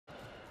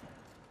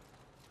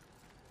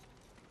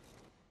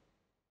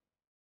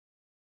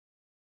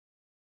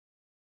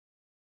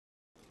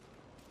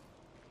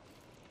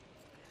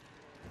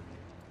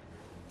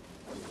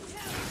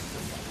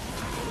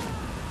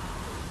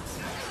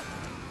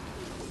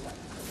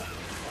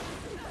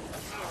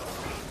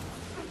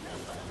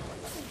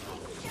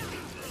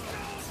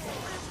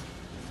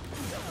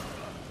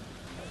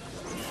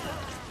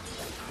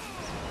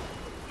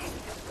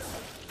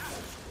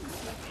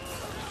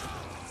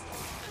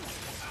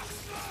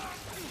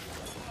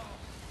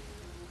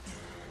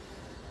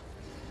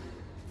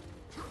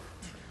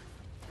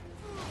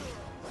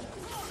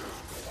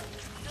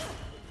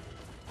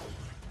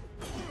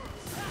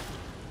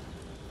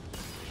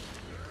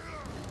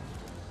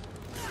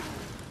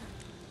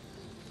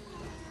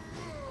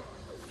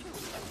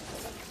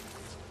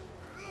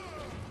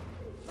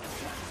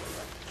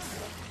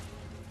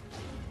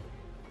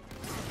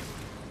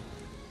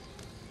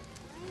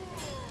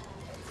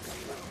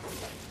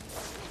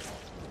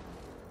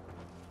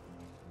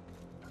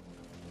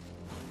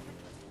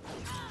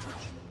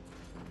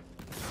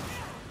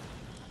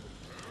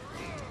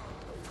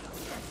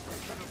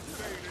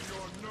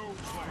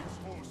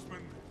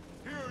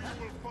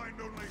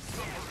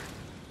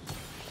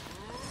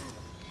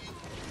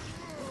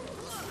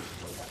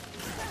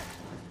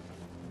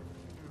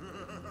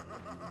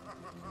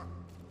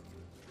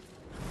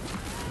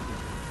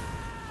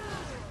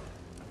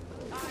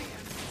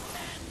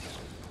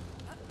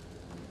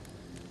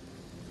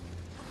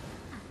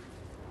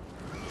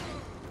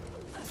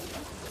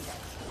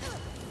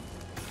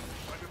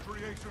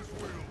nature's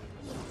will.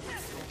 Your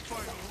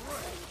final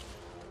rest.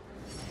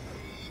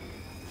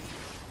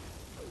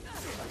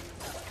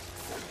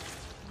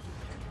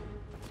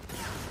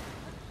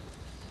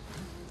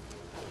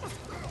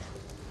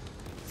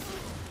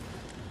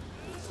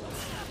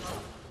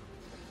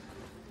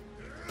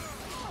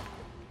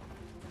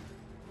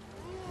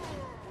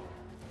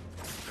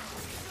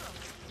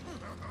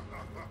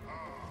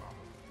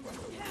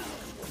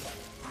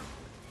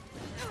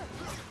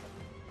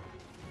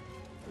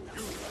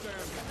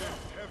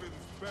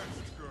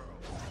 Best girl,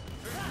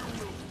 and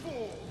you will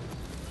fall!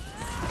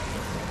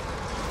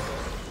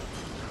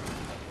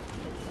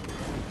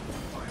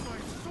 By my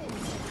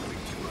sword, we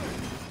play!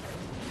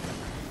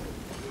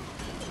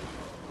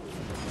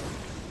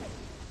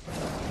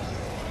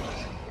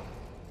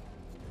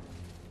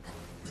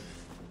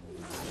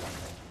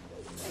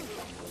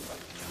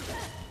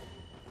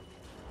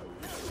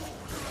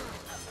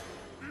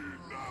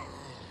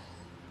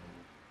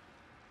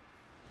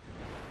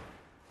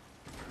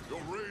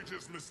 Your rage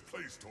is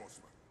misplaced,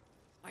 Horseman.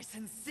 I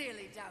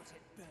sincerely doubt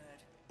it, Bird.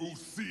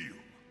 Usil.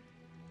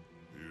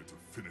 Here to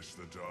finish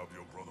the job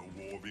your brother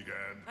War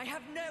began? I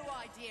have no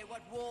idea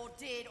what War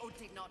did or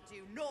did not do,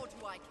 nor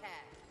do I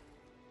care.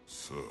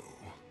 So,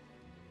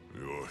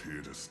 you're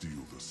here to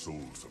steal the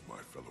souls of my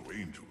fellow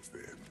angels,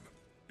 then?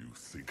 You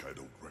think I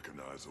don't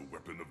recognize a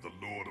weapon of the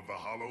Lord of the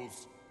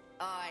Hollows?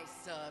 I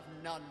serve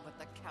none but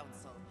the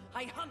Council.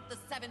 I hunt the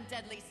 7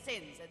 deadly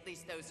sins, at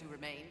least those who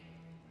remain.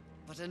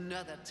 But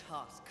another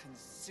task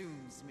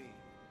consumes me.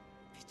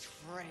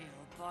 Betrayal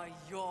by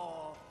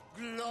your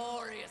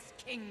glorious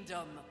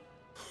kingdom.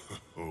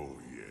 Oh,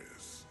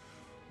 yes.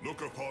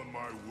 Look upon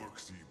my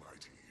works, ye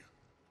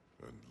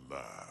mighty, and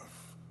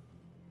laugh.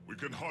 We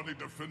can hardly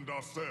defend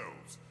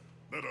ourselves,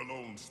 let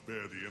alone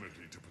spare the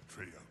energy to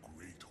betray a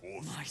great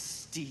horse. My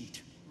steed,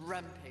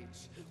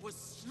 Rampage, was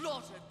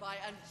slaughtered by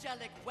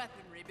angelic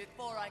weaponry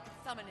before I could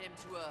summon him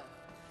to Earth.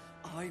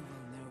 I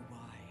will know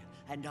why,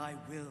 and I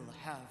will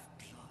have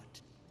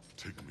blood.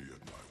 Take me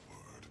at my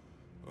word.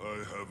 I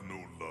have no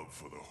love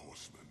for the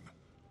horsemen.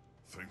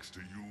 Thanks to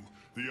you,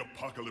 the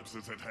apocalypse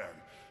is at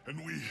hand, and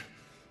we...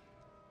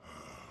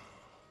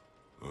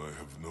 I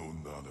have no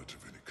knowledge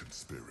of any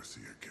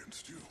conspiracy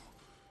against you,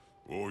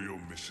 or your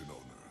mission on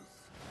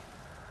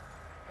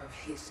Earth. Of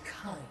his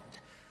kind,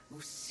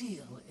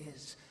 Lucille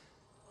is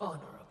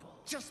honorable.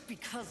 Just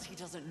because he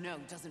doesn't know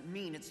doesn't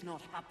mean it's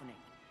not happening.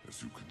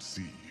 As you can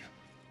see,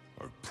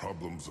 I've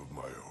problems of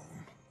my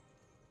own.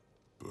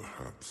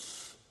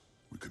 Perhaps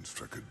we can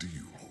strike a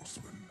deal,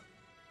 Horseman.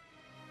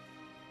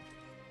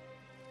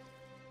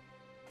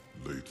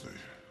 Lately,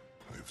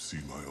 I have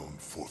seen my own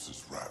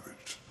forces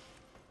ravaged,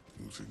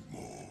 losing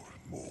more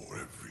and more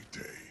every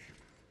day.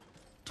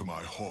 To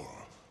my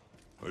horror,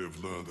 I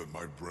have learned that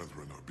my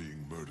brethren are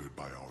being murdered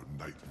by our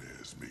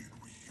nightmares made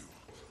real.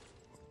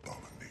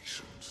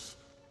 Abominations,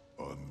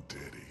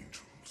 undead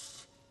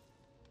angels.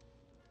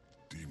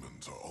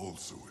 Demons are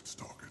also its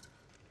target,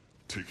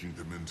 taking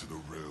them into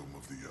the realm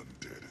of the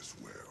undead as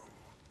well.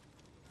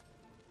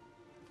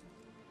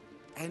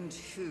 And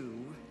who,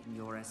 in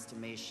your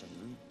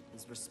estimation,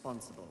 is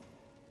responsible?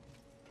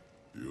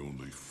 The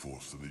only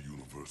force in the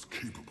universe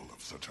capable of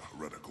such a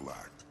heretical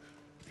act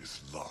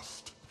is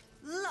lust.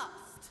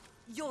 Lust?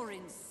 You're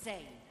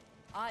insane.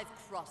 I've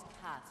crossed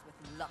paths with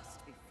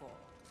lust before.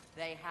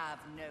 They have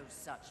no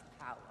such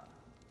power.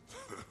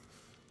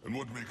 And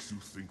what makes you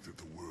think that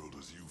the world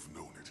as you've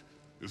known it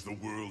is the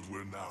world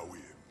we're now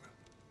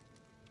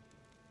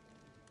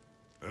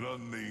in? An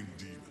unnamed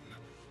demon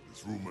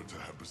is rumored to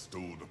have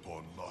bestowed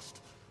upon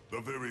lust the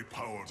very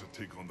power to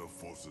take on the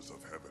forces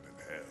of heaven and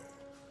hell.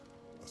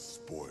 A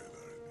spoiler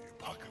in the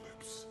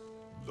apocalypse.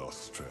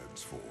 Lust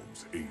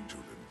transforms angel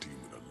and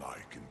demon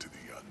alike into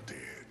the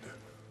undead.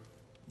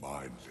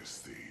 Mindless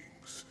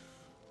things,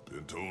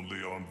 bent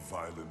only on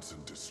violence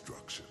and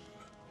destruction.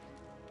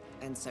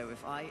 And so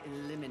if I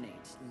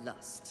eliminate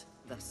lust,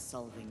 thus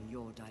solving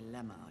your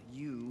dilemma,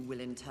 you will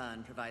in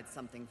turn provide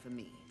something for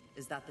me.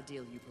 Is that the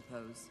deal you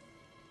propose?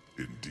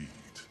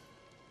 Indeed,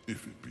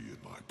 if it be in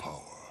my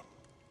power.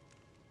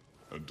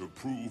 And to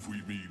prove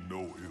we mean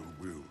no ill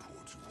will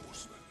towards you,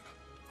 horsemen.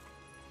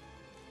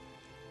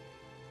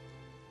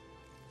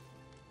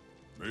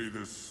 May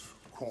this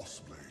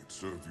crossblade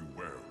serve you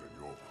well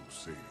in your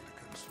crusade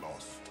against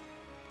lust.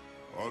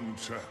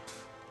 Unchecked,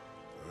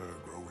 their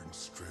growing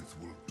strength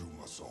will doom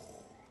us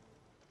all.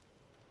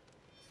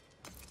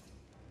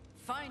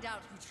 Find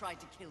out who tried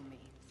to kill me.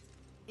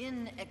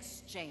 In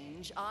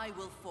exchange, I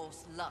will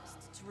force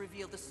lust to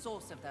reveal the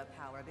source of their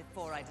power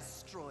before I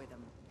destroy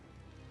them.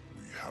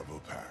 We have a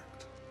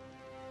pact.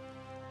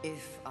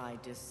 If I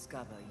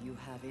discover you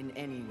have in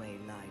any way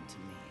lied to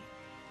me,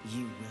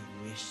 you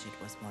will wish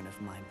it was one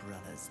of my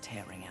brothers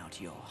tearing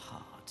out your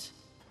heart.